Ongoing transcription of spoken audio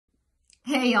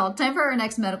Hey y'all, time for our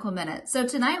next medical minute. So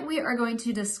tonight we are going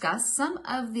to discuss some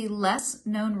of the less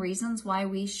known reasons why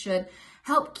we should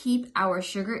help keep our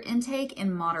sugar intake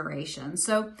in moderation.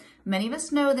 So many of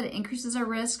us know that it increases our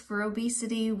risk for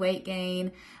obesity, weight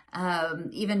gain,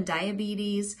 even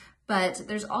diabetes, but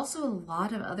there's also a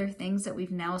lot of other things that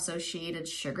we've now associated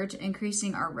sugar to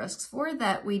increasing our risks for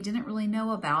that we didn't really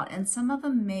know about, and some of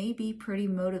them may be pretty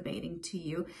motivating to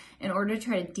you in order to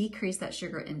try to decrease that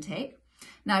sugar intake.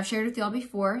 Now, I've shared with y'all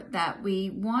before that we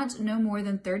want no more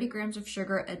than 30 grams of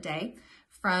sugar a day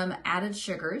from added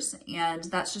sugars, and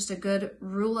that's just a good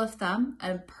rule of thumb.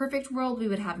 In a perfect world, we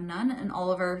would have none, and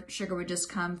all of our sugar would just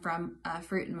come from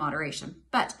fruit in moderation.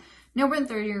 But no more than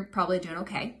 30, you're probably doing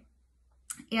okay.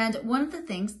 And one of the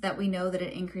things that we know that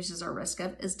it increases our risk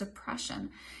of is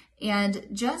depression. And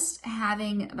just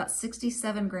having about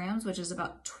 67 grams, which is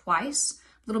about twice, a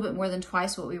little bit more than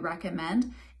twice what we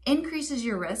recommend, increases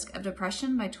your risk of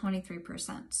depression by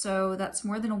 23%. So that's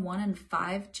more than a 1 in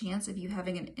 5 chance of you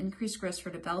having an increased risk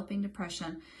for developing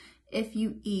depression if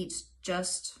you eat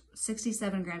just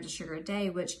 67 grams of sugar a day,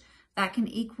 which that can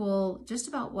equal just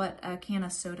about what a can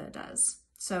of soda does.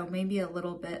 So maybe a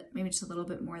little bit, maybe just a little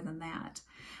bit more than that.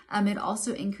 It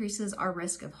also increases our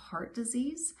risk of heart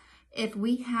disease. If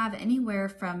we have anywhere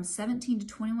from 17 to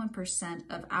 21%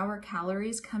 of our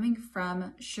calories coming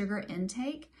from sugar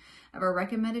intake, of our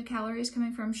recommended calories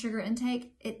coming from sugar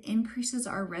intake, it increases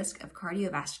our risk of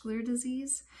cardiovascular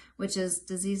disease, which is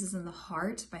diseases in the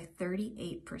heart, by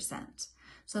 38%.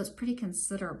 So it's pretty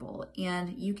considerable,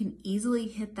 and you can easily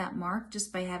hit that mark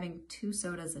just by having 2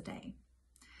 sodas a day.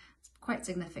 It's quite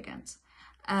significant.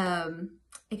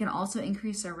 It can also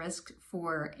increase our risk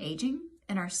for aging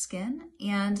in our skin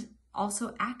and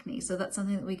also acne. So that's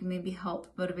something that we can maybe help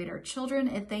motivate our children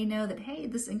if they know that, hey,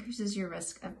 this increases your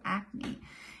risk of acne.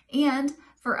 And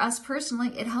for us personally,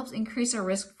 it helps increase our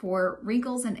risk for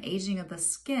wrinkles and aging of the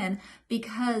skin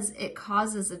because it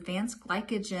causes advanced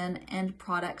glycogen end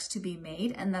products to be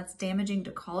made, and that's damaging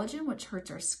to collagen, which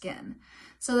hurts our skin.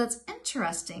 So that's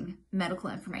interesting medical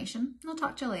information. I'll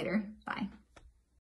talk to you later. Bye.